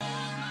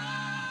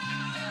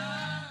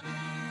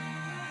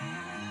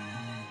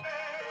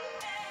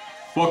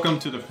Welcome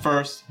to the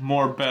first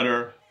More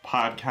Better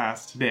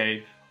podcast.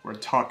 Today, we're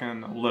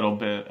talking a little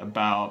bit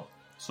about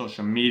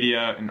social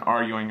media and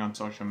arguing on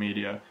social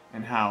media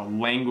and how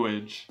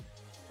language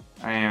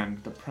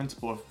and the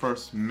principle of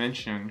first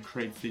mention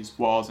creates these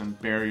walls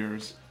and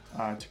barriers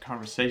to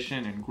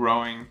conversation and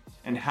growing,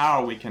 and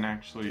how we can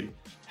actually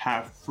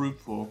have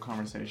fruitful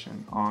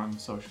conversation on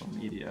social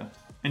media.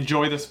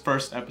 Enjoy this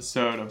first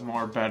episode of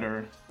More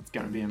Better. It's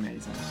going to be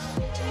amazing.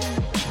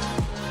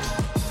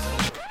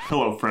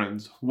 Hello,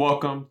 friends.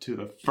 Welcome to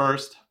the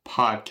first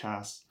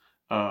podcast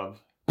of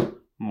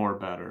More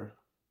Better.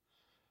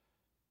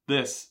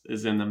 This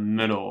is in the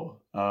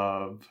middle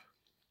of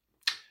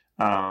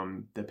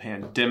the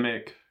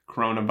pandemic,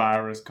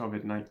 coronavirus,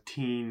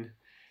 COVID-19,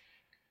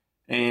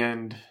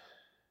 and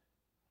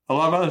a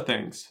lot of other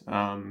things,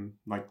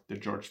 like the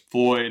George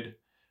Floyd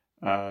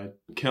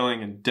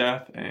killing and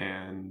death,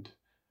 and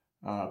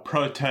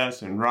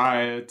protests and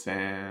riots,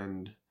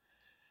 and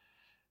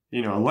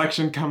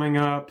election coming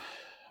up.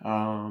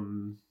 All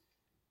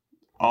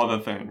the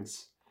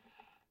things.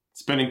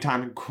 Spending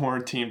time in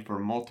quarantine for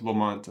multiple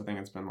months. I think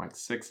it's been like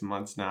 6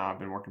 months now. I've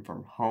been working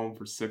from home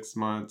for 6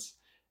 months.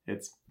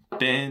 It's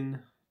been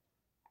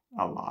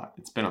a lot.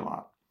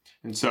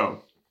 And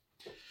so,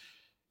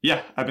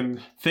 I've been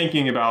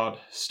thinking about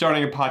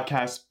starting a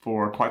podcast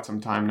for quite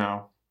some time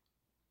now.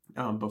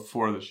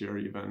 Before this year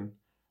even.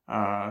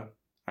 I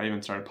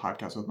even started a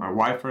podcast with my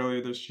wife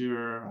earlier this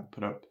year. I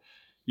put up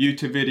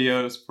YouTube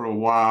videos for a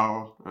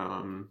while.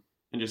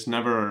 And just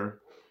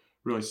never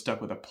really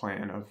stuck with a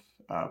plan of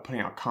putting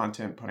out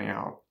content, putting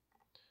out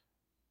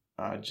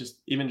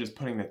just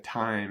putting the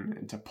time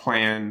into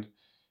plan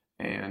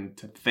and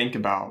to think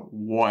about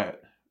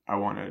what I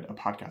wanted a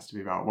podcast to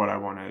be about, what I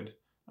wanted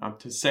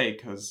to say,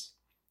 because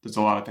there's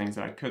a lot of things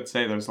that I could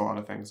say. There's a lot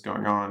of things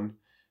going on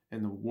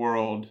in the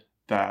world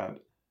that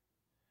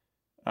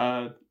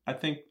I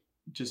think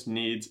just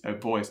needs a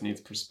voice, needs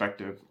a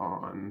perspective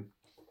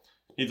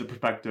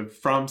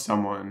from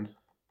someone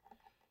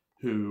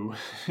who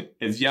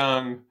is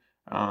young,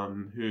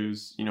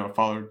 who's, a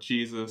follower of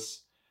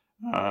Jesus,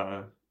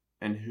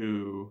 and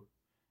who,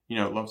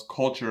 loves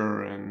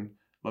culture and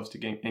loves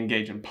to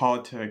engage in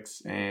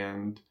politics,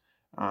 and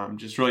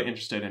just really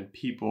interested in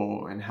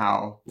people and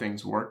how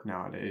things work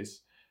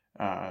nowadays.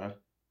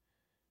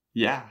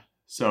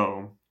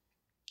 So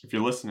if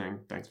you're listening,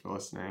 thanks for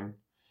listening.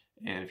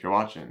 And if you're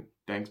watching,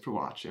 thanks for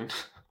watching.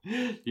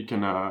 You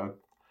can,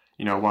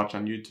 watch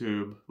on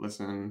YouTube,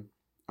 listen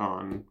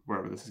on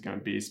wherever this is going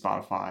to be,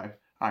 Spotify,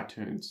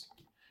 iTunes.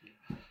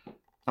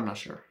 I'm not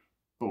sure,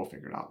 but we'll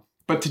figure it out.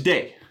 But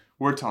today,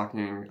 we're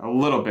talking a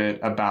little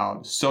bit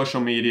about social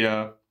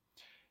media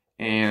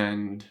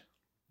and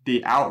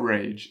the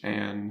outrage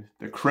and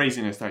the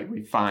craziness that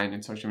we find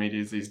in social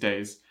media these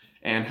days,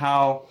 and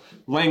how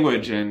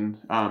language and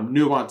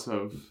nuance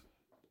of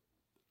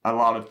a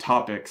lot of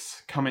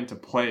topics come into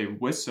play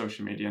with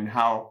social media, and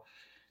how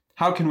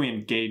can we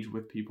engage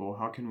with people?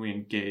 How can we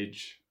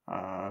engage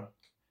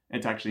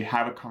and to actually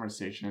have a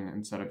conversation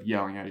instead of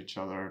yelling at each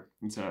other,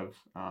 instead of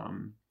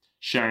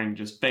sharing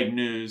just fake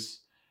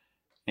news,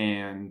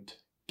 and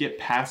get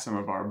past some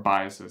of our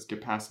biases,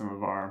 get past some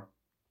of our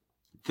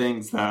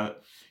things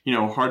that,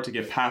 hard to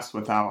get past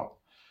without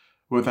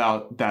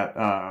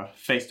that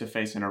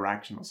face-to-face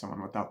interaction with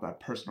someone, without that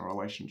personal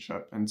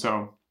relationship. And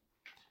so,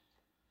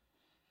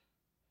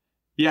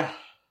 we're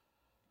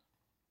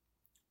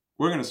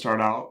going to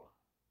start out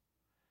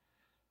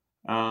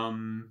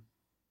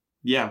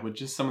with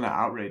just some of the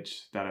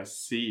outrage that I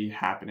see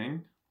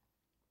happening.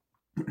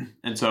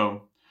 And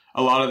so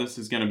a lot of this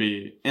is going to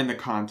be in the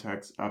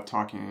context of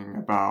talking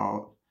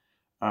about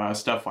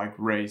stuff like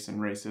race and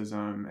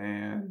racism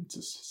and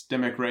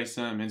systemic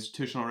racism,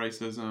 institutional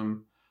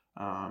racism,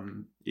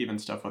 even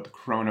stuff with the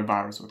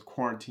coronavirus, with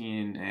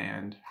quarantine,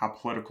 and how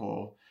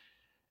political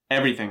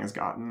everything has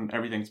gotten.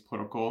 Everything's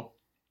political,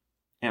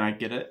 and I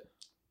get it.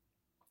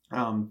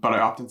 But I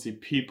often see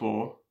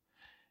people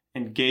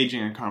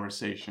engaging in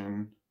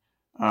conversation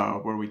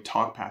where we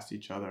talk past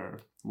each other,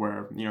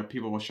 where,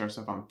 people will share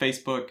stuff on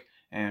Facebook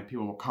and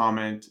people will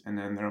comment, and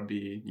then there'll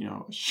be,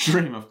 a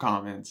stream of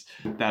comments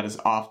that is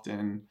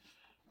often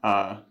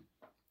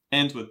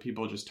ends with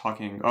people just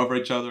talking over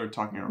each other,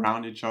 talking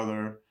around each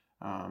other.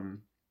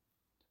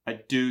 I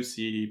do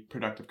see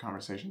productive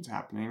conversations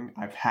happening.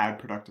 I've had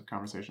productive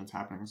conversations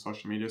happening on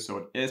social media, so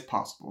it is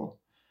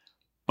possible.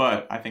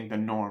 But I think the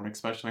norm,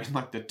 especially in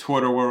like the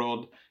Twitter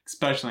world,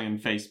 especially in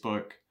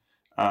Facebook,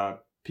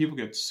 people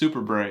get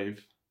super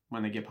brave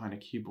when they get behind a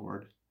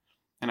keyboard.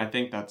 And I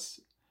think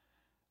that's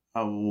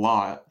a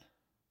lot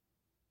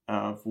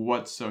of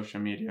what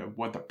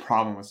the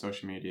problem with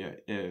social media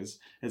is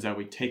that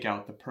we take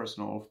out the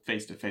personal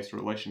face-to-face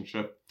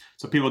relationship.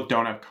 So people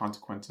don't have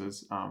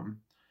consequences.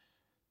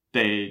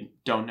 They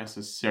don't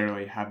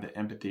necessarily have the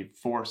empathy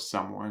for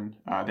someone.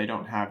 They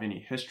don't have any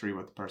history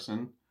with the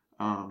person.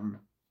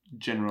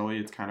 Generally,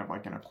 it's kind of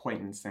like an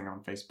acquaintance thing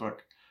on Facebook.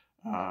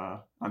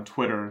 On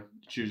Twitter,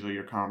 it's usually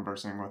you're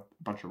conversing with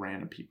a bunch of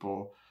random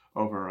people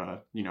over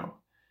a,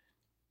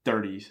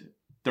 30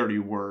 30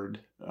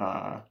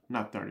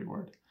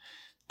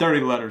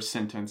 letter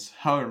sentence,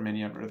 however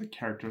many ever the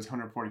characters,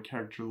 140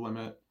 character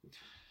limit.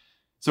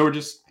 So we're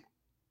just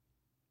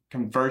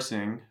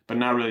conversing, but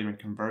not really even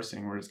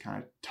conversing. We're just kind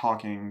of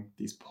talking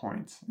these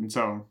points. And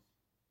so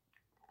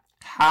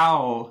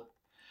how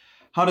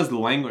does the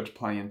language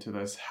play into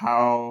this?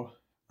 How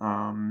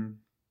does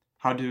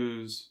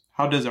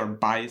our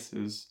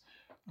biases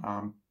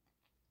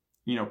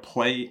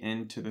play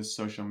into the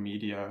social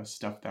media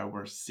stuff that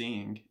we're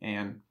seeing?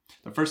 And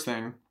the first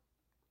thing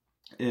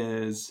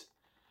is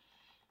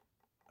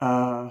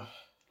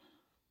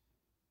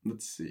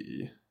let's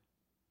see.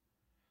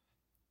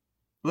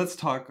 Let's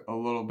talk a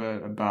little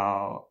bit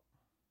about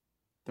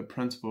the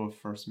principle of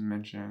first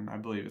mention, I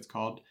believe it's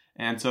called.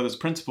 And so this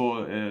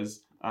principle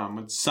is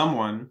when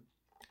someone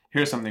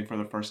hears something for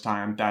the first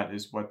time, that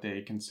is what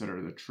they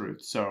consider the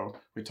truth. So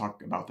we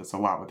talk about this a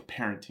lot with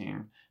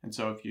parenting. And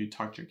so if you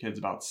talk to your kids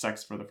about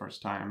sex for the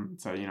first time,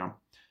 say,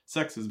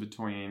 sex is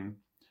between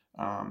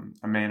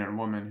a man and a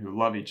woman who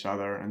love each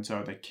other. And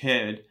so the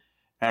kid,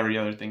 every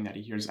other thing that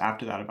he hears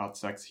after that about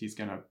sex, he's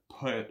going to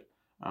put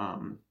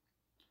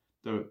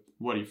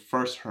what he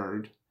first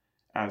heard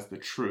as the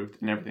truth,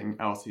 and everything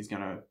else he's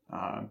going to,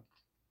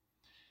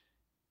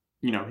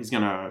 he's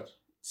going to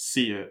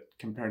see it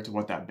compared to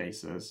what that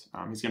base is.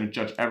 He's going to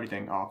judge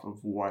everything off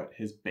of what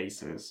his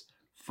base is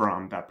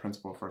from that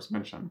principle first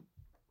mention,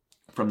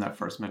 from that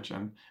first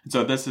mention. And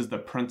so this is the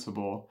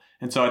principle.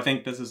 And so I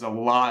think this is a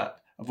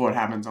lot of what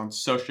happens on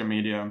social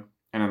media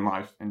and in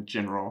life in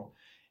general.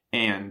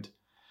 And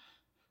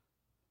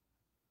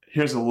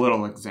here's a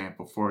little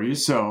example for you.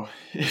 So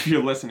if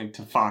you're listening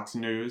to Fox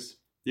News,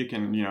 you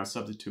can,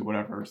 substitute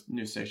whatever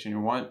news station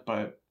you want.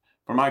 But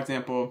for my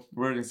example,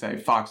 we're going to say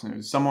Fox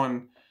News.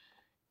 Someone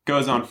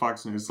goes on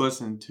Fox News,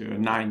 listen to a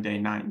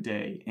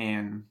 9day,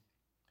 and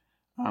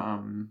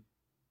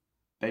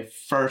they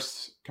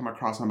first come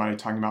across somebody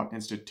talking about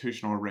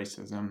institutional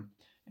racism.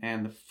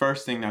 And the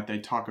first thing that they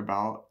talk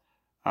about,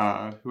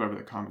 whoever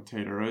the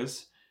commentator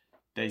is,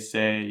 they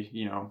say,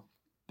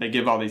 they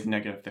give all these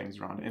negative things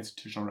around it.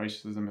 Institutional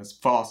racism is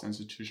false.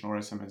 Institutional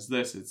racism is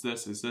this, it's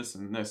this, it's this,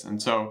 and this.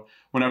 And so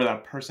whenever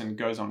that person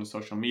goes onto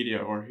social media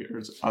or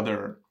hears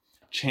other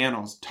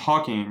channels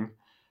talking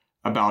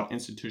about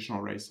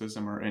institutional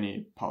racism, or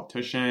any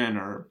politician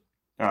or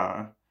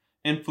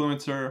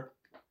influencer,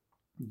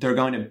 they're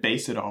going to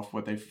base it off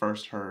what they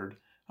first heard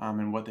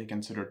and what they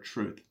consider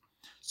truth.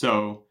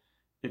 So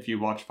if you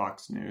watch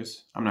Fox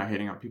News, I'm not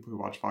hating on people who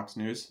watch Fox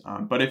News,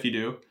 but if you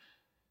do,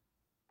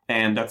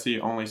 and that's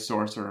the only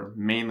source or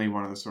mainly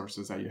one of the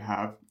sources that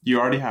you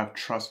already have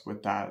trust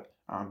with that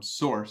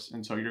source.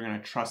 And so you're going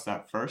to trust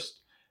that first.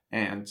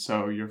 And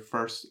so your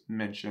first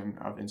mention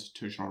of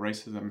institutional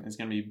racism is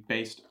going to be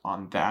based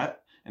on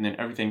that. And then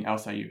everything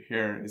else that you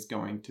hear is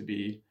going to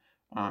be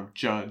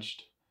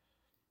judged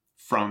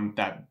from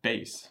that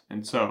base.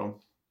 And so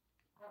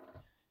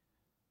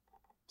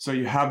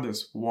you have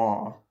this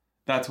wall.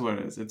 That's what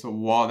it is. It's a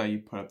wall that you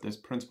put up. This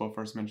principle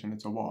first mentioned,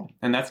 it's a wall.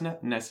 And that's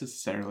not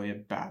necessarily a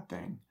bad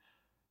thing.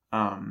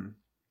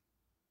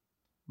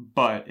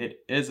 But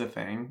it is a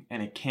thing,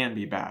 and it can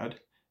be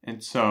bad.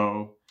 And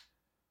so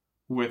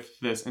with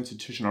this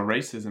institutional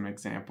racism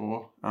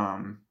example,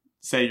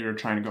 say you're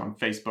trying to go on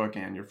Facebook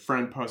and your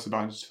friend posts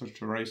about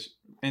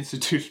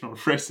institutional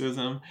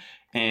racism,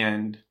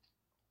 and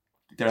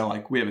they're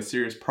like, we have a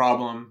serious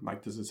problem.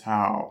 Like, this is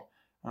how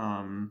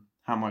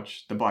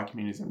much the Black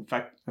community is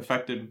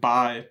affected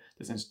by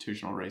this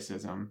institutional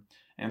racism.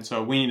 And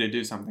so we need to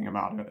do something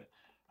about it.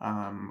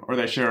 Or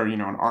they share,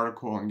 an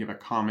article and give a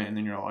comment, and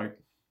then you're like,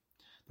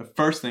 the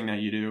first thing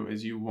that you do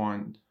is you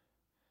want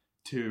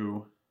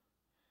to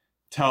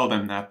tell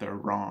them that they're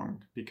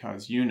wrong,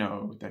 because you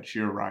know that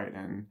you're right,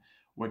 and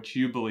what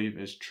you believe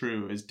is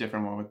true is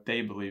different from what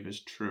they believe is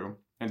true.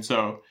 And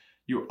so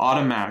you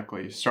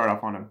automatically start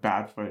off on a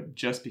bad foot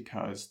just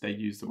because they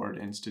use the word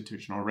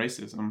institutional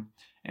racism.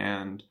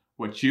 And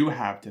what you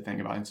have to think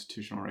about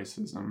institutional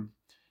racism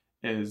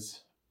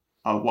is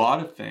a lot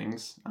of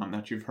things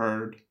that you've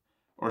heard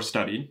or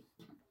studied.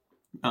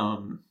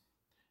 And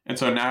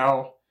so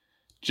now,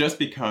 just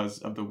because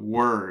of the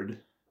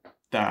word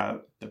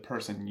that the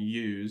person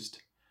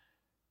used,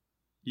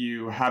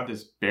 you have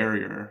this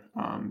barrier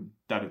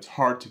that it's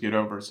hard to get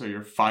over. So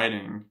you're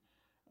fighting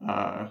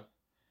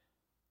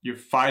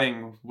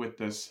with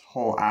this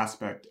whole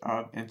aspect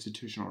of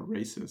institutional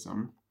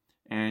racism,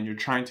 and you're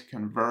trying to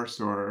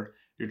converse, or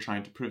you're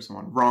trying to prove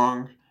someone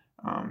wrong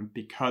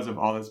because of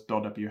all this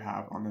buildup you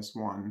have on this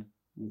one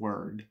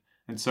word.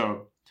 And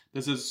so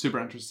this is a super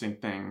interesting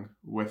thing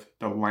with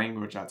the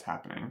language that's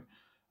happening.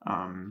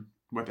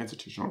 With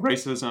institutional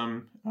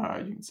racism,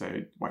 you can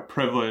say white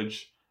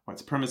privilege, white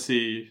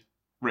supremacy,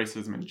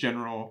 racism in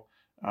general.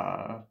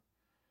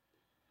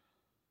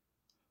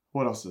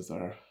 What else is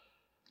there?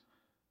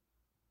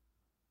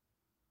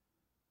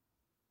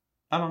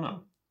 I don't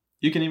know.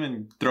 You can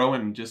even throw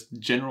in just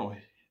general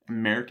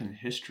American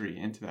history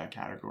into that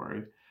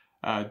category.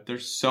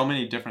 There's so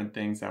many different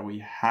things that we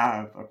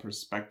have a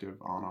perspective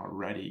on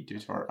already due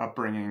to our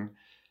upbringing,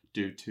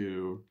 due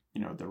to,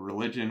 the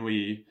religion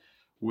we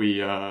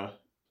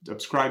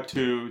subscribe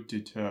to,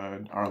 due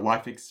to our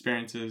life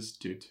experiences,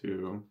 due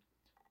to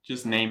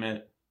just name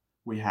it.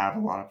 We have a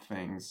lot of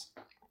things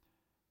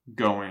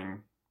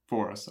going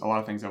for us, a lot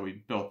of things that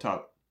we built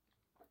up.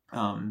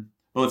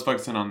 But let's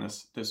focus in on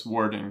this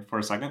wording for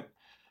a second.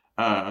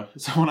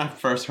 So when I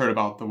first heard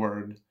about the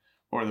word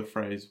or the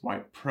phrase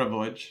white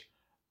privilege,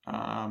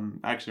 I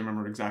actually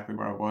remember exactly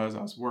where I was.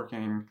 I was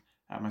working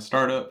at my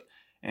startup,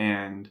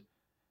 and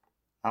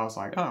I was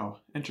like, oh,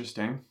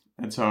 interesting.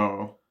 And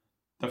so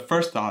the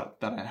first thought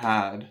that I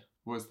had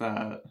was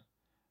that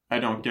I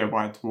don't get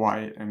why it's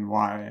white and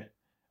why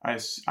I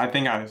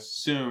think I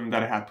assumed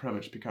that I had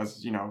privilege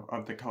because,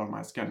 of the color of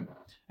my skin.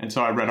 And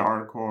so I read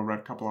a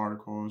couple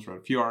articles, read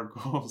a few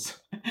articles,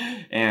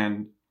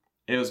 and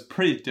it was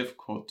pretty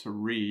difficult to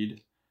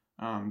read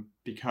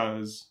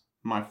because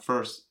my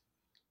first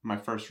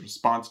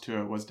response to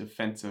it was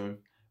defensive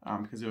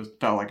because it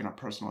felt like a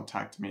personal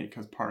attack to me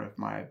because part of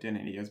my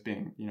identity as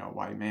being, a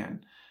white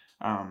man.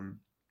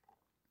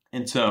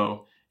 And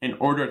so in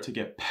order to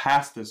get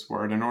past this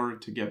word, in order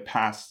to get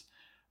past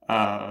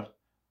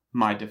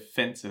my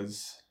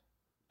defenses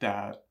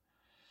that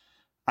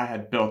I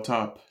had built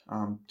up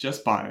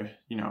just by,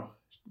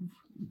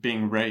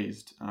 being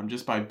raised,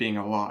 just by being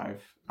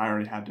alive, I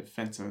already had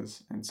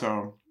defenses. And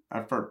so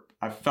I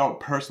felt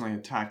personally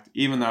attacked,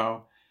 even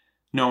though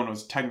no one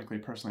was technically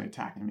personally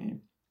attacking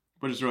me,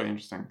 which is really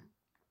interesting.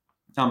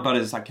 But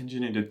as I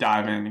continued to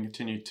dive in and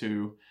continue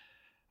to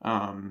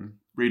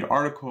read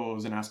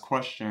articles and ask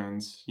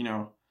questions,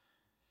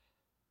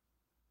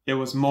 it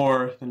was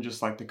more than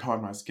just like the color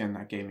of my skin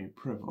that gave me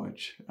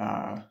privilege.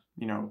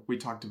 We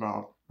talked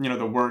about,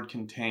 the word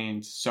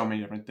contains so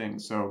many different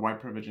things. So white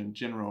privilege in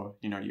general,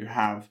 you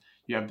have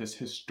this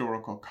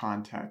historical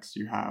context.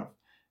 You have,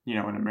 in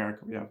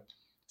America, we have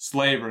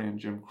slavery and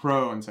Jim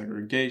Crow and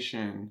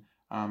segregation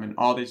and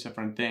all these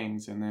different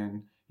things. And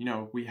then,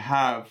 we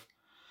have,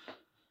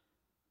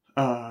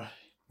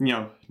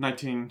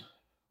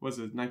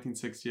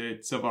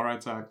 1968 Civil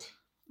Rights Act,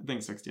 I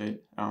think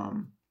 68.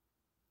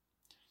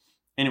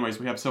 Anyways,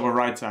 we have Civil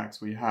Rights Acts,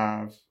 we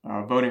have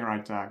Voting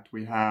Rights Act,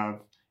 we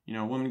have,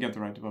 women get the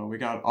right to vote. We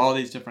got all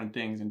these different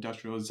things,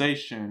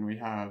 industrialization, we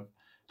have,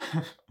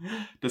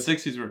 the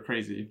 60s were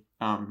crazy.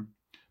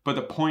 But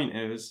the point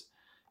is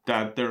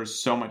that there's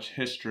so much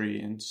history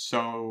and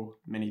so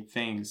many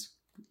things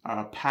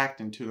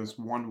packed into this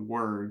one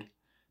word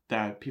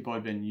that people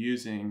have been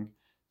using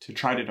to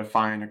try to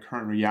define a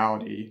current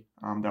reality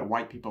that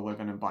white people live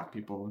in and black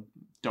people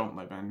don't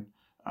live in,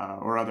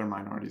 or other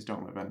minorities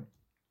don't live in.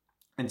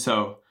 And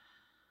so,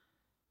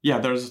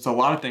 there's just a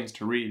lot of things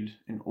to read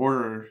in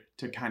order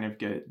to kind of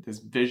get this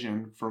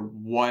vision for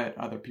what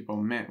other people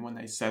meant when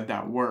they said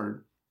that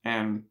word.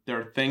 And there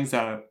are things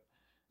that,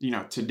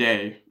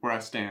 today where I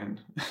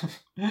stand,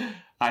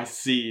 I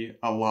see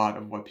a lot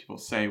of what people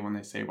say when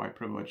they say white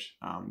privilege.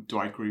 Do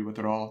I agree with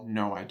it all?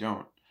 No, I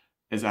don't.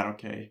 Is that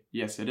okay?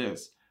 Yes, it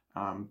is.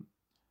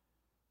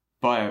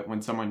 But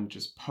when someone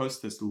just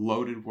posts this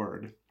loaded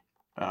word,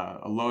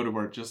 a loaded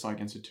word just like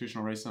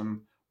institutional racism,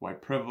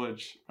 white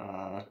privilege,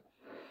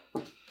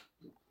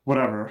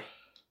 whatever,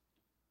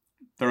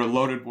 they're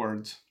loaded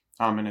words.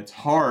 And it's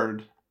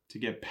hard to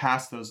get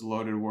past those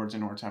loaded words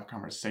in order to have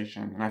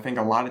conversation. And I think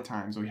a lot of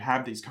times we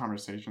have these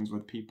conversations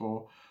with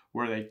people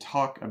where they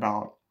talk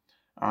about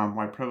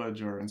white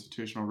privilege or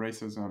institutional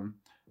racism.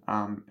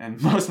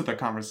 And most of the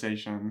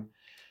conversation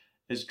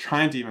is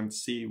trying to even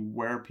see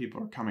where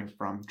people are coming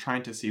from,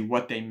 trying to see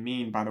what they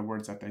mean by the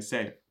words that they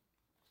say.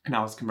 And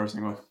I was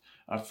conversing with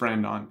a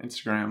friend on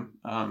Instagram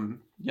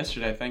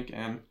yesterday, I think,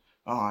 and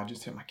I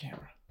just hit my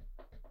camera.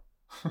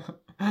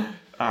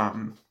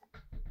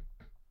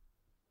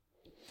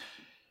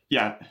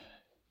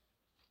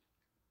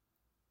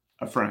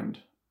 A friend.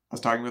 I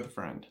was talking with a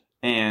friend,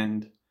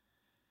 and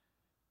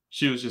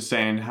she was just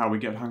saying how we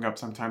get hung up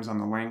sometimes on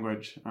the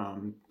language.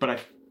 But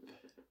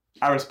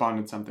I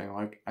responded something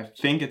like, I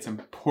think it's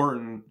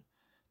important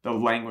the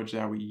language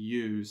that we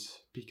use,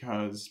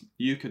 because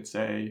you could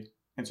say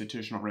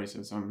institutional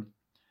racism,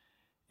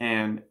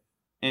 and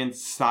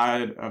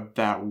inside of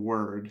that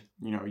word,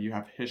 you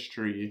have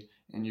history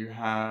and you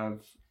have,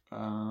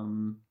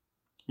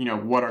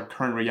 what our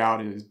current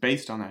reality is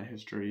based on that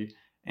history.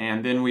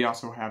 And then we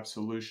also have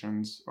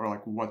solutions, or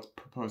like what's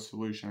proposed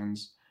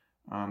solutions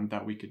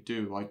that we could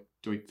do. Like,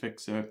 do we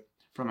fix it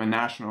from a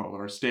national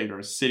or a state or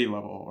a city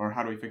level, or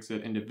how do we fix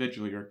it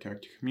individually or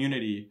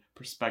community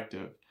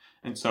perspective?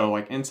 And so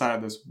like inside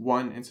of this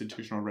one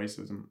institutional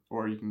racism,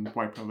 or even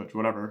white privilege,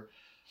 whatever,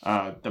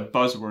 the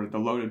buzzword, the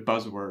loaded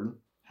buzzword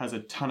has a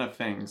ton of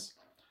things.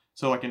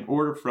 So like in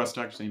order for us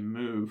to actually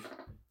move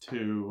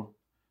to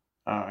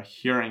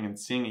hearing and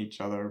seeing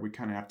each other, we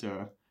kind of have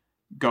to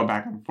go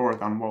back and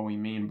forth on what we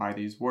mean by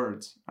these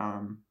words,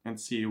 and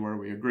see where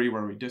we agree,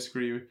 where we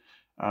disagree,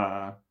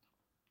 and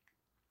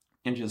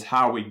just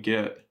how we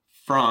get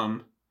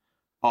from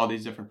all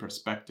these different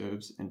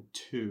perspectives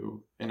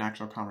into an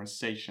actual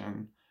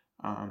conversation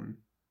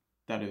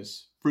that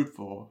is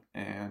fruitful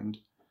and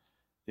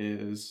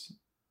is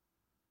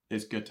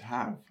is good to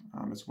have.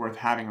 It's worth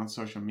having on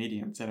social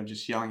media instead of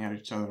just yelling at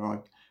each other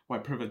like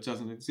white privilege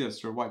doesn't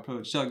exist or white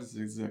privilege does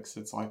exist.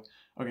 It's like,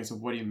 okay, so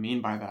what do you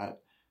mean by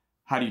that?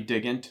 How do you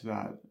dig into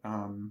that?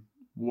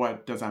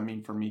 What does that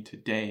mean for me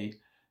today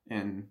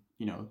in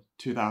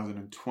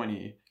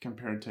 2020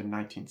 compared to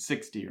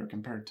 1960 or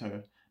compared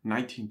to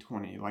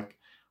 1920? Like,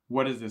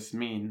 what does this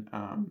mean?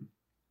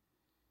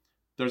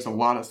 There's a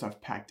lot of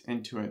stuff packed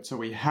into it. So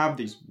we have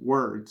these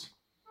words.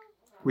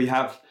 We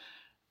have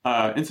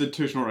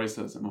institutional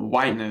racism,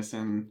 whiteness,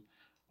 and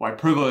white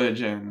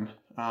privilege, and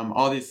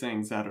all these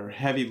things that are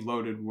heavy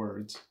loaded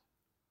words,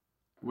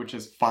 which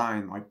is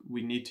fine. Like,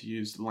 we need to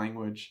use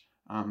language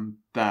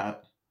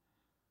that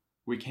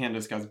we can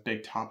discuss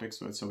big topics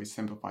with, so we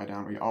simplify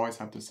down. We always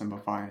have to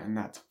simplify, and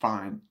that's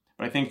fine.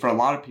 But I think for a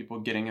lot of people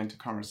getting into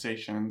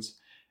conversations,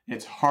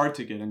 it's hard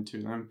to get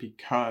into them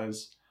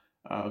because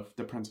of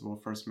the principle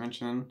first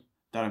mentioned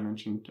that I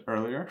mentioned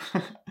earlier.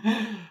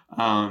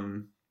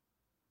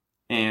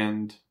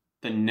 And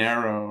the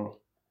narrow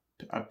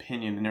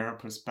opinion, the narrow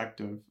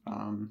perspective,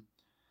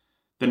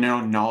 the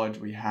narrow knowledge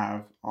we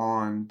have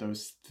on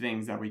those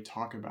things that we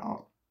talk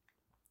about,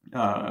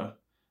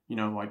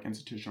 like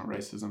institutional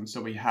racism.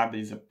 So we have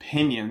these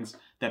opinions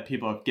that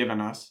people have given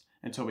us,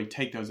 and so we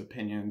take those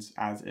opinions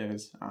as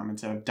is,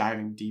 instead of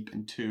diving deep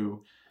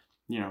into,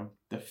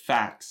 the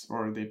facts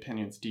or the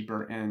opinions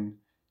deeper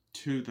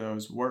into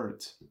those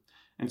words.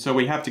 And so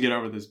we have to get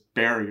over this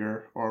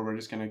barrier, or we're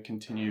just going to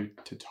continue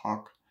to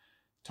talk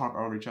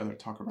over each other,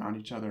 talk around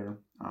each other,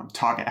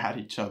 talk at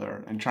each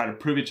other, and try to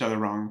prove each other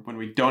wrong when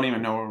we don't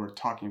even know what we're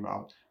talking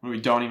about, when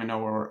we don't even know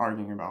what we're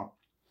arguing about.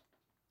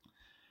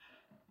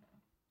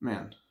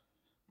 Man.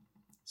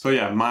 So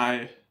yeah,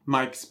 my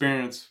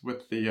experience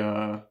with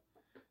the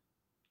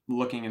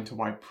looking into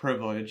white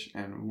privilege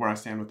and where I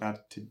stand with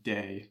that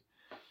today,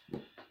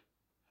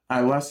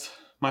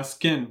 my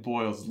skin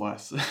boils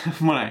less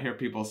when I hear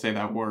people say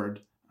that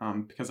word,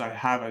 because I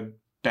have a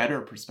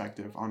better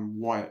perspective on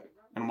what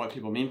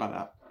people mean by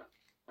that.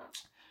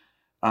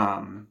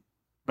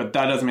 But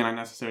that doesn't mean I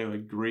necessarily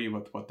agree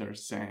with what they're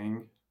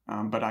saying,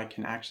 but I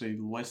can actually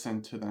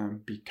listen to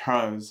them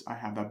because I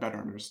have that better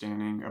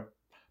understanding of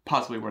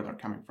possibly where they're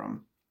coming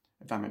from,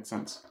 if that makes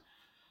sense.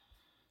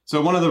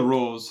 So one of the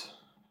rules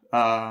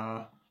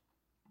that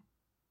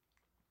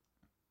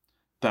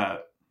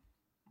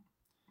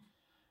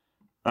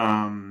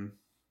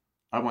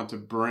I want to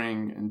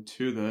bring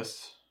into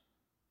this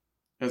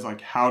is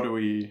like, how do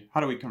we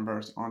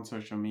converse on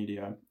social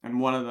media? And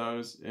one of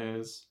those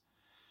is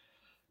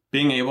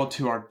being able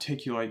to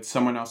articulate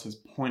someone else's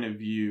point of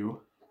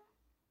view,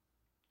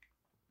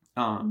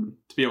 to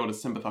be able to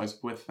sympathize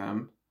with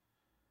them,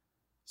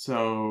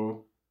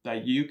 so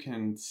that you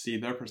can see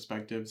their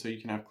perspective, so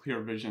you can have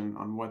clear vision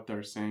on what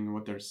they're saying and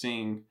what they're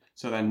seeing,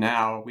 so that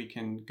now we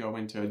can go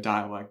into a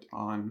dialect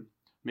on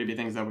maybe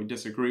things that we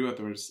disagree with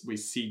or we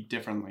see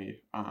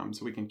differently,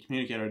 so we can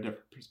communicate our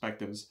different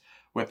perspectives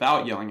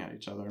without yelling at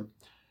each other.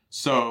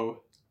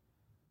 So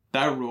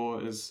that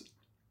rule is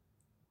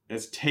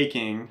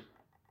taking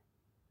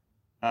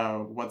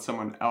what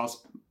someone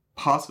else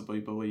possibly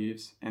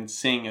believes and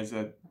seeing as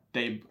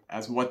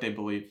what they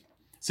believe,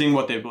 seeing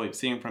what they believe,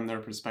 seeing from their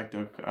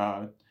perspective,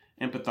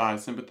 empathize,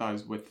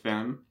 sympathize with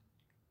them,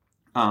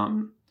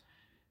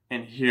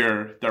 and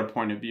hear their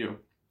point of view.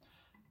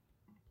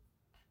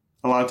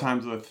 A lot of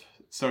times with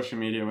social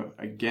media,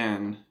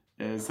 again,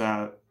 is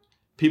that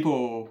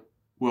people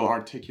will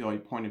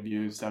articulate point of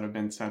views that have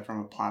been said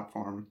from a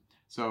platform.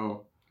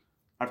 So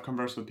I've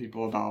conversed with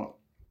people about,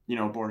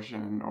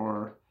 abortion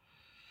or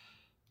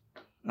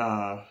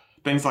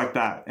things like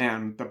that.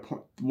 And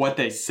what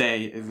they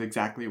say is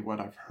exactly what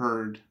I've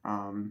heard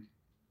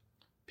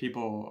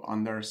people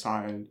on their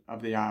side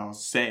of the aisle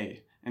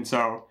say. And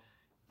so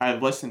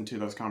I've listened to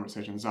those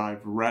conversations.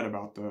 I've read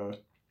about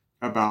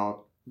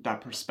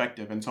that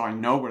perspective. And so I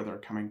know where they're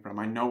coming from.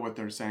 I know what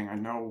they're saying. I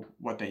know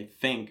what they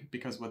think,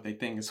 because what they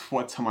think is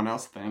what someone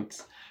else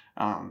thinks.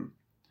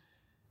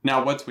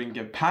 Now, once we can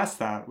get past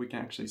that, we can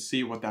actually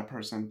see what that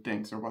person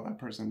thinks or what that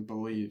person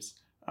believes.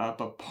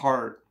 But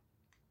part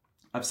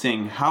of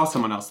seeing how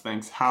someone else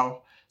thinks,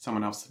 how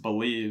someone else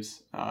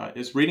believes,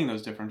 is reading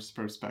those different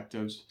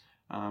perspectives,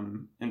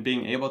 and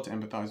being able to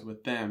empathize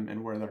with them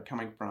and where they're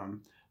coming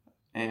from.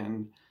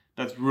 And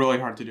that's really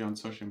hard to do on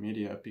social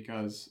media,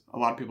 because a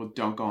lot of people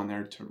don't go on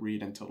there to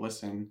read and to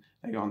listen.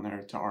 They go on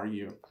there to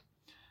argue.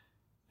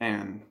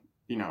 And,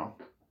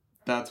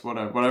 that's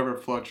whatever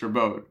floats your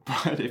boat.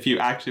 But if you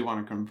actually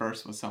want to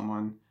converse with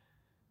someone,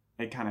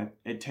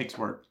 it takes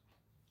work.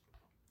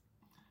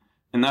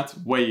 And that's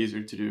way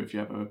easier to do if you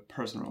have a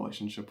personal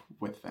relationship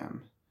with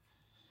them.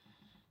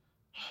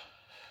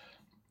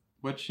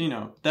 Which,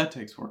 that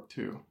takes work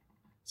too.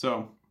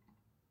 So,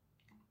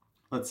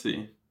 let's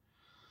see.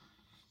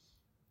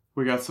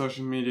 We got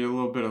social media, a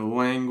little bit of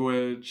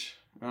language.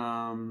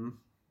 I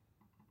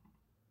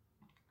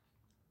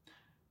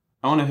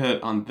want to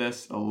hit on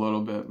this a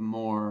little bit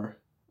more.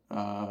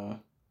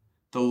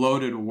 The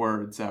loaded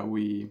words that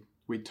we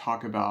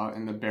talk about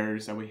and the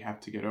barriers that we have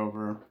to get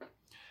over.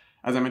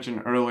 As I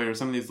mentioned earlier,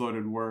 some of these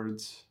loaded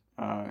words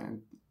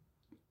and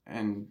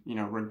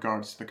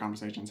regards to the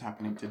conversations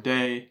happening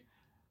today,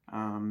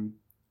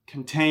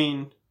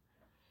 contain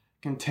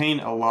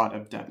a lot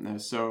of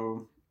depthness.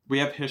 So we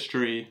have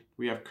history,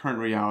 we have current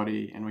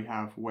reality, and we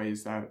have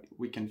ways that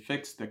we can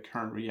fix the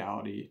current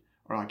reality,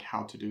 or like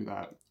how to do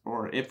that,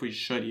 or if we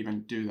should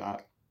even do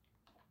that.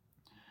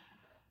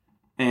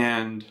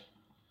 And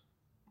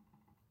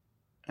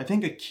I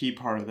think a key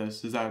part of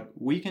this is that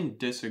we can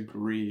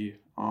disagree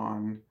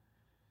on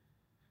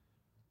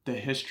the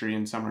history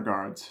in some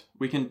regards.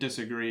 We can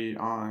disagree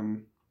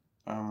on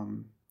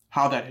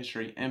how that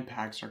history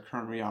impacts our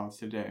current reality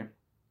today.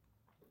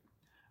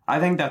 I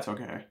think that's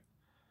okay.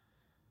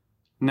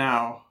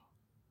 Now,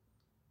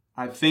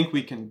 I think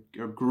we can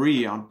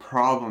agree on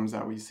problems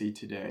that we see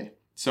today.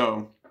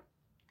 So,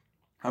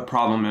 a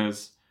problem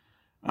is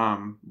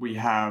we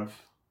have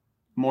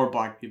more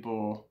Black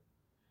people.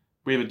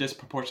 We have a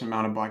disproportionate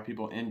amount of Black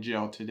people in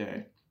jail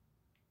today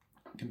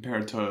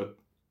compared to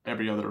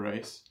every other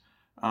race.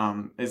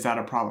 Is that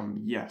a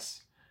problem?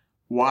 Yes.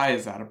 Why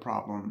is that a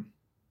problem?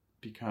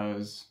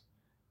 Because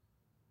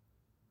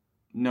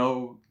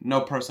no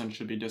person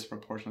should be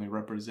disproportionately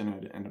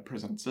represented in the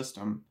prison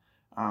system.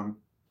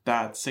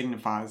 That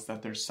signifies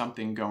that there's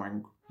something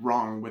going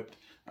wrong with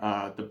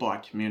the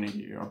Black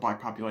community or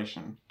Black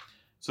population.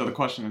 So the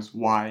question is,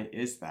 why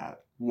is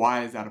that?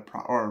 Why is that a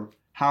problem? Or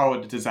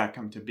how does that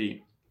come to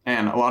be?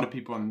 And a lot of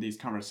people in these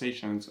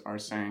conversations are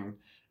saying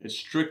it's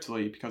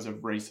strictly because of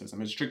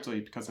racism. It's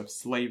strictly because of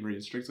slavery.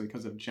 It's strictly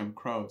because of Jim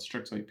Crow. It's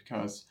strictly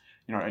because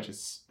our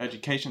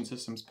education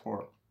system's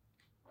poor.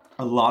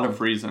 A lot of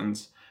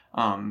reasons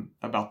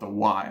about the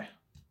why.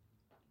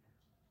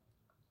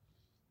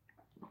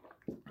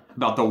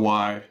 About the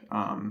why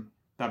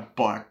that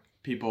Black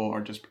people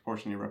are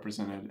disproportionately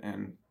represented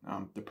in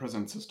the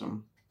prison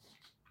system.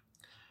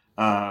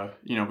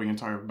 We can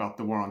talk about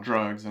the war on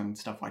drugs and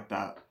stuff like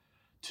that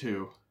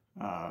too.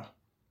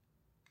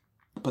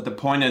 But the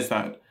point is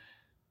that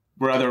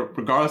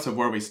regardless of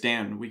where we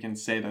stand, we can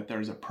say that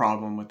there's a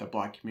problem with the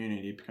Black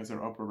community because they're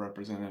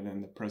overrepresented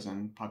in the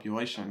prison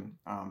population.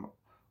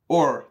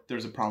 Or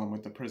there's a problem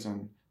with the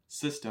prison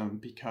system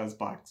because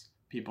Black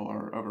people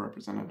are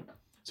overrepresented.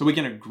 So we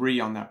can agree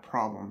on that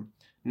problem.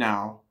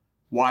 Now,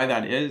 why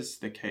that is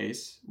the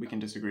case, we can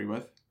disagree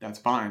with. That's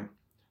fine.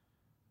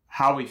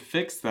 How we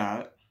fix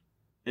that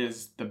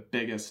is the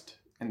biggest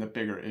and the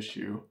bigger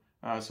issue.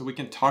 So we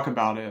can talk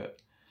about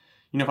it.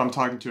 If I'm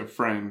talking to a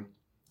friend,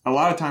 a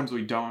lot of times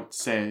we don't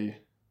say,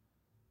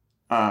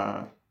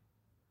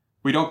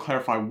 we don't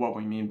clarify what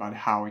we mean by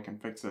how we can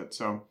fix it.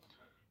 So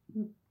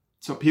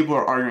people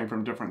are arguing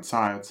from different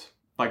sides.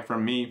 Like for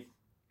me,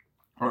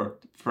 or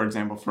for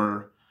example,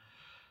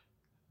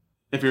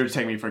 if you were to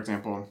take me, for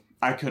example,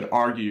 I could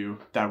argue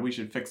that we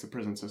should fix the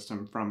prison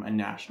system from a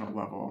national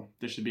level.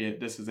 This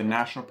is a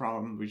national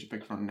problem. We should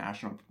fix it from a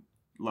national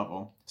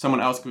level.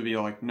 Someone else could be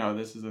like, no,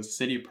 this is a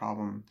city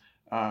problem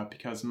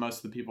because most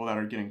of the people that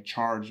are getting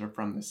charged are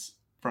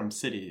from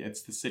city.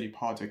 It's the city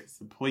politics. It's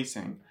the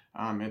policing.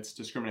 It's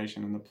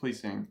discrimination in the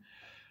policing.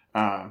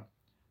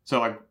 So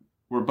like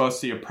we're both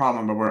see a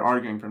problem, but we're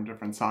arguing from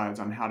different sides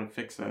on how to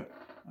fix it.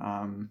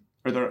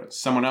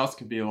 Someone else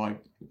could be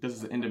like, this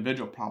is an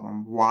individual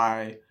problem.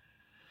 Why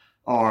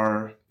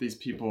are these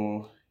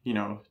people,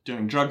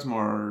 doing drugs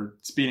more, or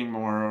speeding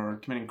more, or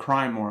committing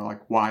crime more?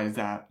 Like, why is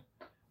that?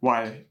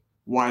 Why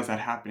is that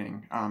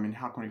happening? And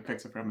how can we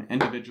fix it from an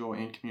individual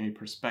and community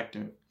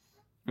perspective?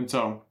 And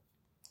so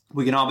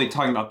we can all be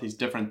talking about these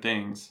different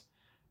things.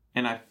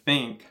 And I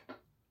think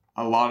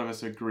a lot of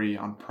us agree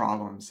on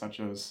problems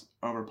such as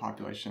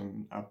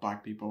overpopulation of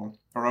Black people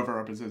or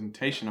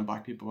overrepresentation of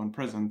Black people in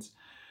prisons.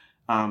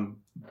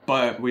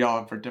 But we all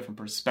have a different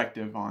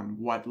perspective on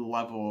what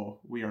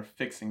level we are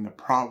fixing the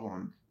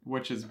problem,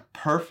 which is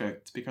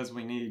perfect because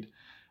we need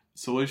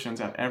solutions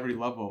at every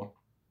level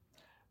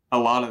a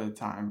lot of the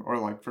time, or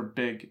like for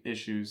big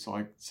issues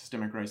like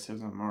systemic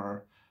racism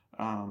or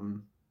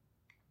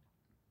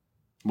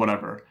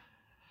whatever,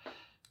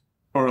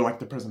 or like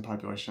the prison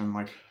population.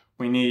 Like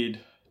we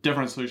need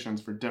different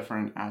solutions for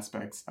different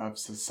aspects of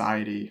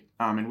society,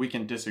 and we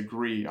can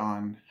disagree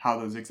on how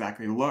those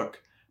exactly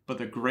look. But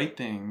the great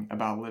thing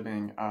about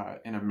living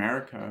in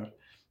America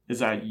is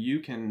that you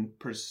can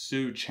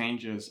pursue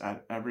changes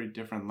at every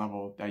different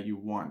level that you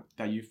want,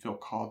 that you feel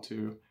called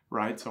to,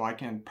 right? So I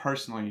can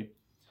personally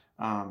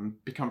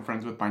become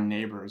friends with my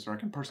neighbors, or I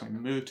can personally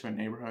move to a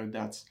neighborhood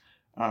that's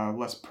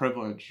less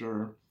privileged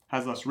or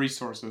has less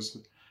resources,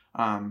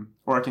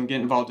 or I can get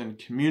involved in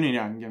community,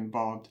 I can get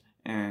involved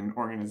in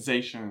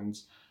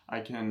organizations, I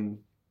can,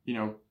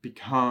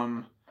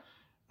 become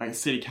like a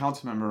city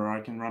council member, or I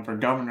can run for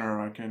governor,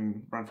 or I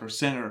can run for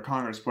Senate or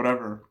Congress,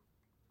 whatever.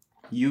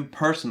 You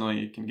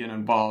personally can get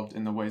involved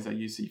in the ways that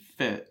you see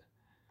fit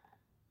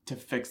to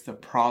fix the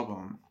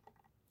problem.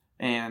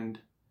 And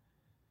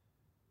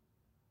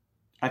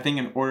I think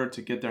in order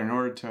to get there, in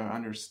order to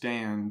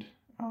understand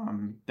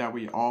that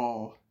we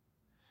all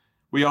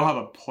have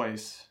a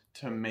place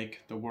to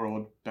make the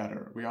world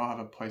better. We all have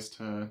a place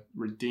to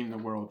redeem the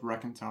world,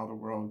 reconcile the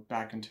world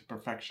back into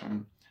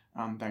perfection.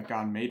 that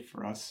God made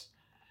for us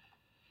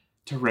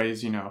to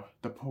raise,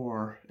 the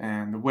poor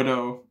and the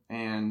widow,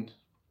 and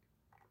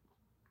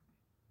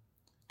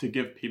to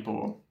give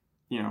people,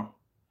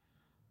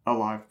 a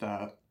life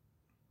that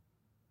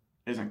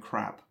isn't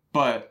crap.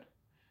 But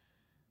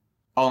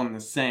all in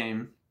the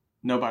same,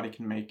 nobody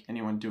can make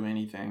anyone do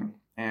anything.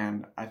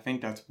 And I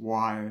think that's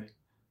why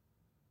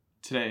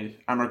today,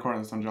 I'm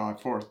recording this on July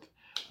 4th.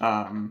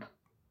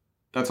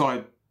 That's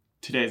why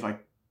today's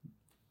like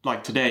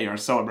today are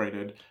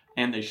celebrated,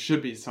 and they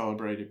should be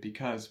celebrated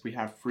because we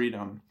have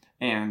freedom.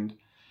 And,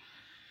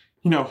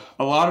 a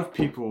lot of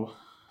people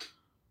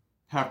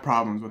have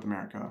problems with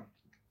America.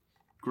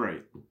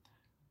 Great.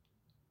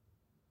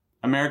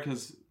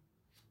 America's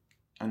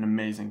an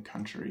amazing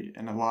country,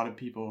 and a lot of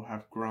people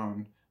have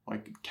grown.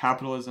 Like,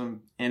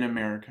 capitalism in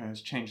America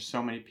has changed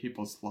so many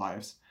people's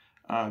lives.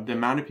 The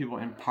amount of people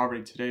in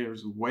poverty today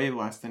is way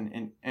less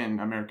than in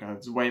America.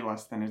 It's way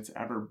less than it's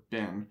ever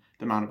been.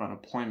 The amount of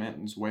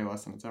unemployment is way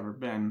less than it's ever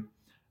been.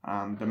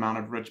 The amount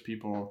of rich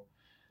people,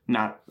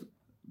 not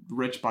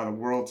rich by the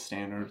world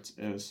standards,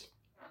 is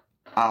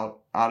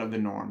out of the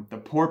norm. The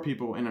poor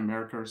people in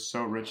America are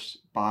so rich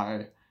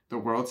by the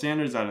world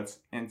standards that it's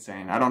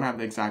insane. I don't have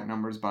the exact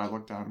numbers, but I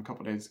looked at them a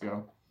couple days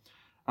ago.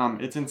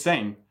 It's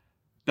insane.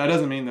 That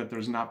doesn't mean that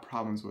there's not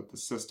problems with the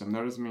system.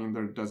 That doesn't mean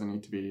there doesn't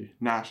need to be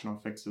national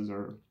fixes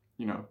or,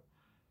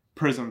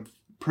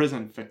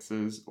 prison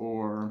fixes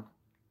or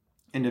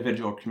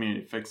individual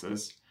community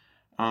fixes.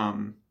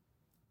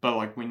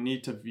 But we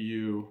need to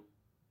view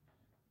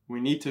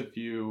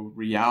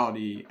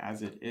reality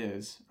as it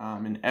is,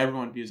 and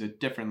everyone views it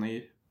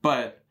differently.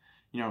 But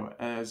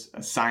as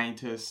a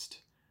scientist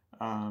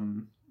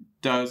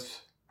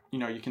does,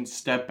 you can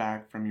step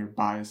back from your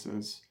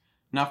biases,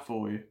 not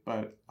fully,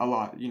 but a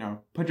lot.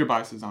 Put your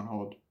biases on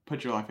hold,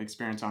 put your life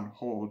experience on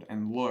hold,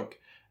 and look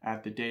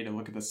at the data,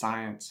 look at the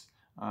science,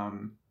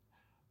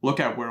 look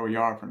at where we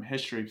are from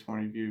history's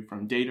point of view,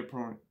 from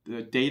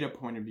the data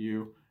point of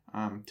view,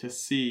 to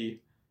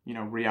see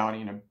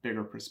reality in a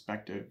bigger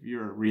perspective.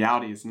 Your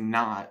reality is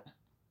not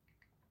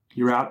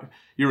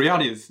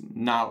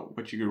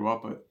what you grew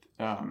up with.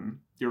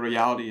 Your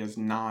reality is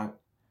not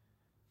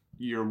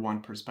your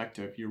one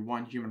perspective, your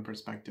one human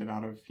perspective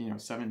out of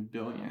 7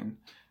 billion.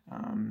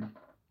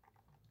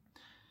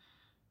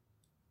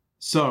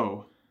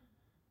 So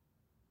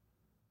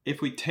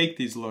if we take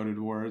these loaded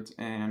words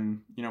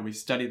and we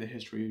study the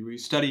history, we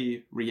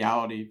study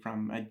reality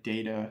from a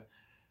data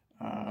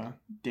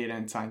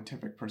and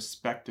scientific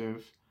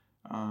perspective,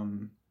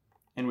 and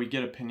we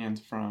get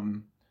opinions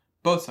from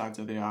both sides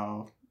of the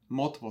aisle,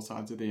 multiple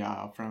sides of the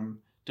aisle, from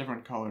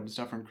different colors,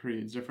 different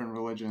creeds, different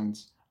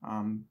religions,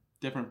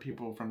 different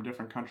people from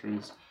different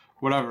countries,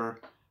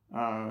 whatever.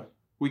 I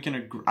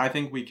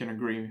think we can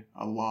agree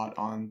a lot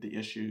on the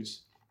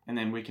issues, and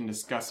then we can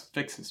discuss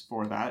fixes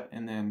for that.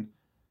 And then,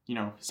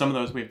 some of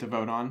those we have to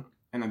vote on,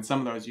 and then some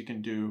of those you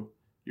can do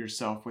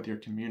yourself with your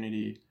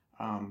community,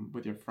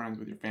 with your friends,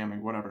 with your family,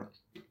 whatever.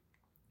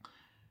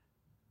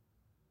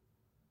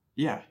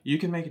 Yeah, you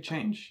can make a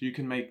change. You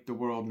can make the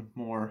world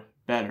more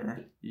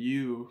better.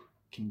 You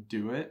can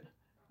do it.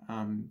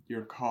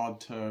 You're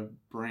called to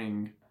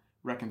bring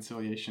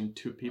reconciliation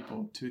to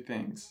people, to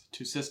things,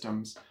 to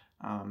systems.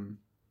 And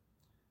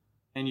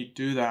you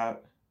do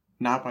that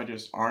not by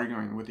just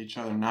arguing with each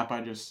other, not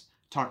by just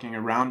talking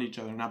around each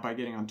other, not by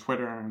getting on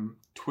Twitter and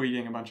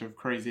tweeting a bunch of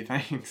crazy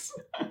things,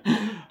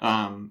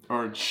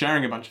 or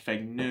sharing a bunch of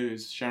fake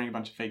news, sharing a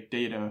bunch of fake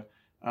data.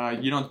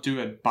 You don't do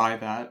it by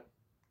that.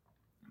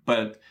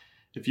 But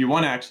if you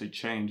want to actually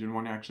change and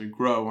want to actually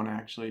grow, want to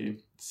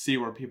actually see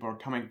where people are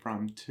coming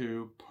from,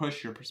 to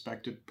push your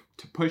perspective,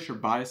 to push your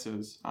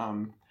biases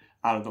out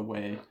of the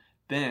way,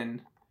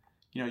 then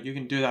you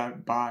can do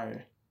that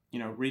by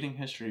reading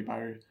history,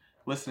 by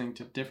listening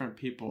to different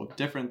people,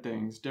 different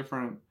things,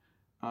 different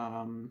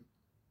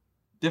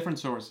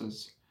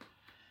sources.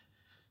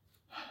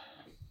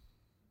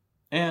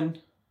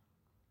 And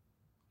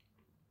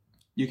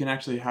you can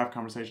actually have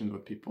conversations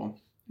with people.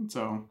 And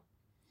so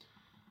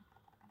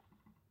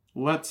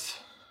let's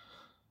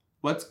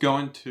go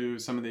into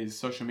some of these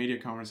social media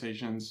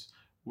conversations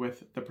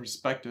with the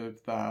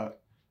perspective that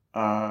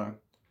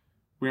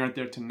we aren't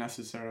there to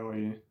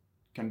necessarily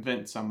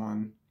convince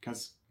someone,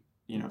 because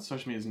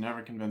social media has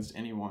never convinced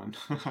anyone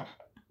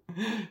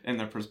in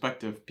their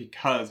perspective,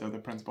 because of the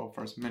principle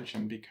first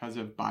mentioned, because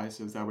of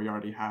biases that we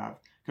already have,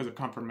 because of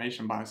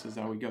confirmation biases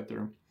that we go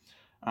through.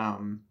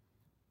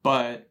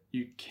 But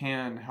you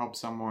can help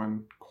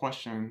someone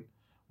question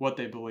what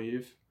they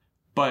believe,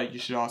 but you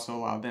should also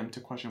allow them to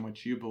question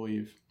what you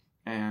believe,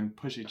 and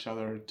push each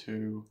other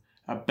to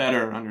a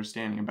better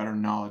understanding, a better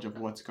knowledge of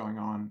what's going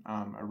on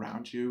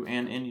around you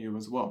and in you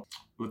as well.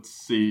 Let's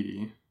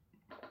see.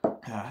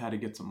 I had to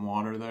get some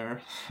water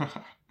there.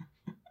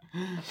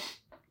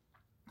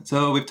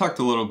 So we've talked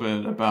a little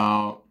bit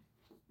about,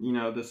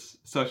 this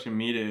social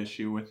media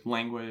issue with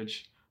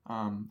language,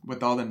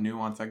 with all the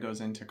nuance that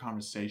goes into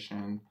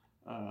conversation.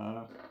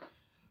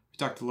 We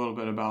talked a little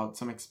bit about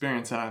some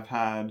experience that I've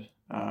had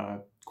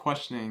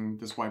questioning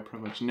this white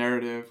privilege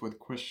narrative, with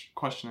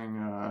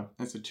questioning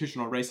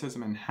institutional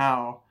racism and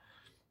how,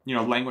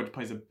 language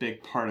plays a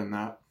big part in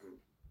that.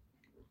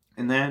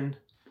 And then,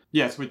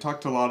 yes, we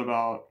talked a lot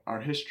about our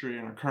history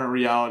and our current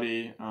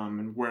reality,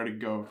 and where to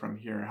go from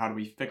here. How do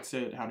we fix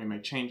it? How do we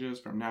make changes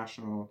from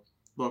national,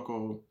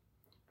 local,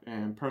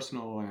 and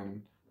personal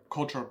and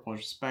cultural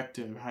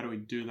perspective? How do we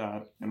do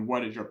that? And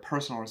what is your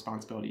personal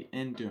responsibility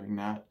in doing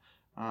that?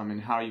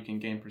 And how you can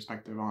gain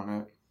perspective on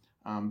it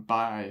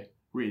by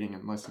reading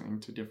and listening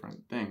to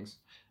different things.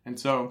 And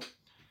so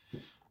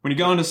when you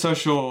go into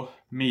social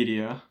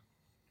media,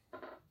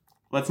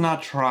 let's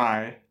not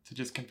try to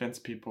just convince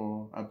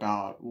people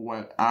about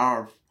what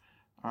our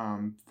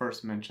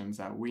first mentions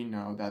that we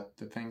know, that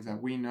the things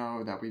that we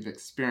know, that we've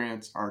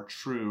experienced are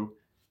true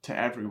to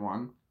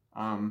everyone.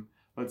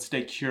 Let's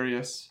stay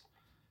curious,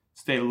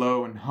 stay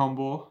low and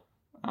humble,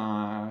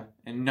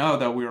 and know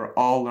that we are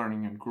all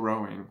learning and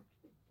growing.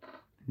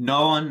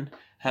 No one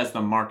has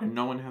the market,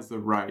 no one has the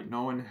right,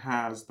 no one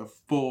has the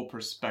full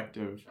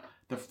perspective,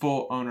 the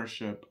full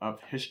ownership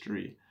of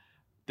history.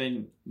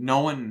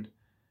 No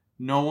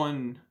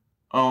one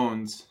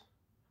owns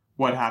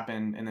what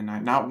happened in the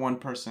night. Not one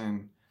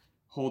person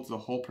holds the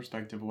whole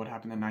perspective of what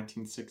happened in the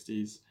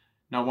 1960s.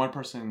 Not one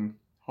person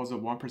holds the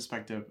one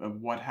perspective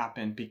of what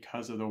happened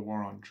because of the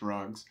war on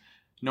drugs.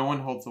 No one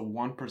holds the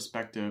one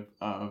perspective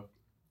of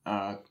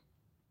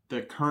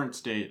the current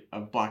state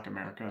of Black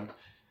America.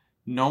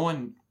 No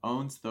one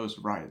owns those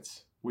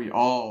rights. We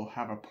all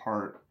have a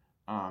part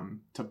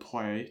to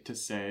play, to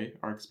say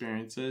our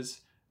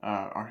experiences,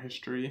 our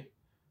history,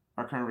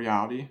 our current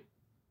reality.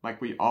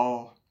 Like, we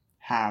all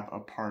have a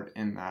part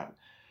in that.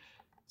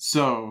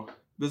 So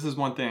this is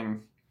one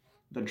thing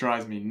that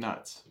drives me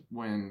nuts,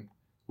 when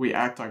we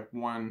act like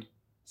one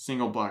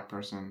single Black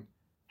person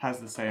has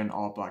the say on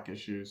all Black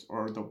issues,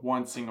 or the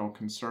one single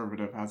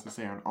conservative has the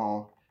say on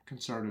all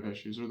conservative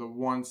issues, or the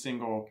one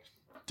single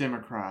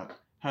Democrat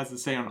has the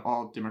say on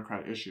all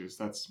Democrat issues.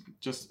 That's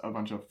just a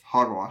bunch of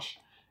hogwash,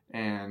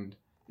 and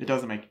it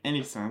doesn't make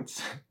any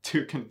sense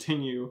to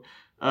continue,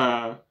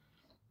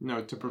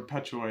 to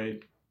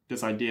perpetuate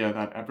this idea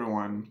that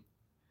everyone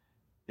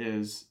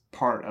is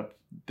part of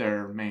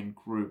their main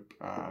group,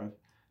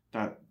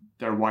 that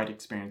their white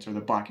experience or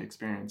the Black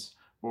experience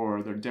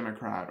or their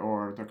Democrat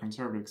or their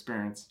conservative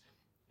experience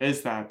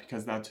is that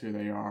because that's who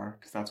they are,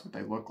 because that's what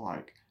they look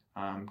like,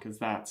 because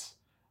that's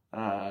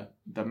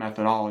the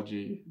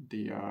methodology,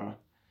 the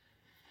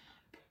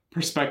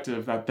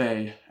perspective that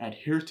they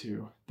adhere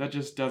to. That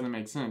just doesn't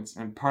make sense.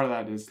 And part of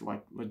that is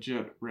like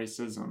legit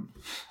racism.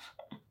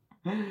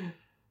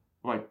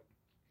 Like,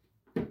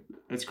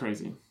 it's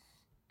crazy.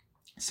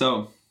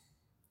 So,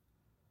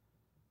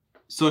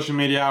 social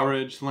media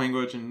outrage,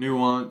 language, and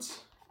nuance.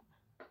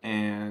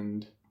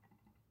 And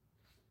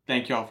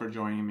thank y'all for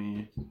joining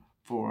me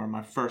for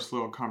my first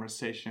little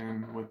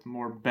conversation with the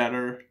More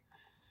Better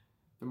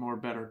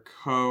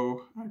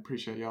Co. I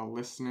appreciate y'all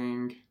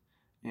listening,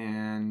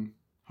 and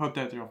hope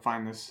that you'll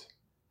find this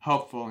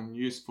helpful and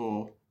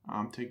useful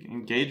to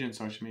engage in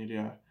social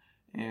media,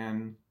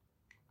 and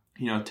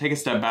take a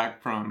step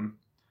back from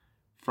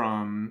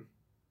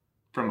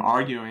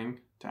arguing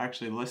to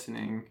actually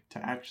listening, to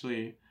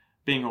actually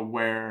being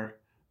aware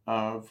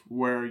of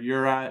where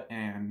you're at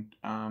and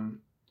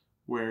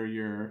where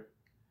your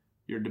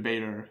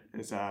debater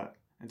is at,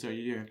 and so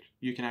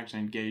you can actually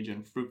engage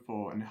in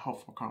fruitful and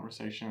helpful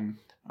conversation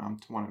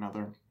to one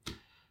another.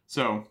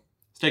 So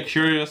stay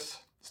curious,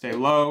 stay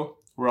low.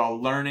 We're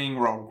all learning,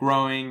 we're all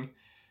growing,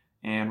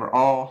 and we're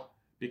all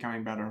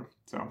becoming better.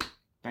 So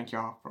thank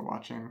y'all for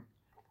watching.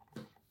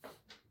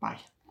 Bye.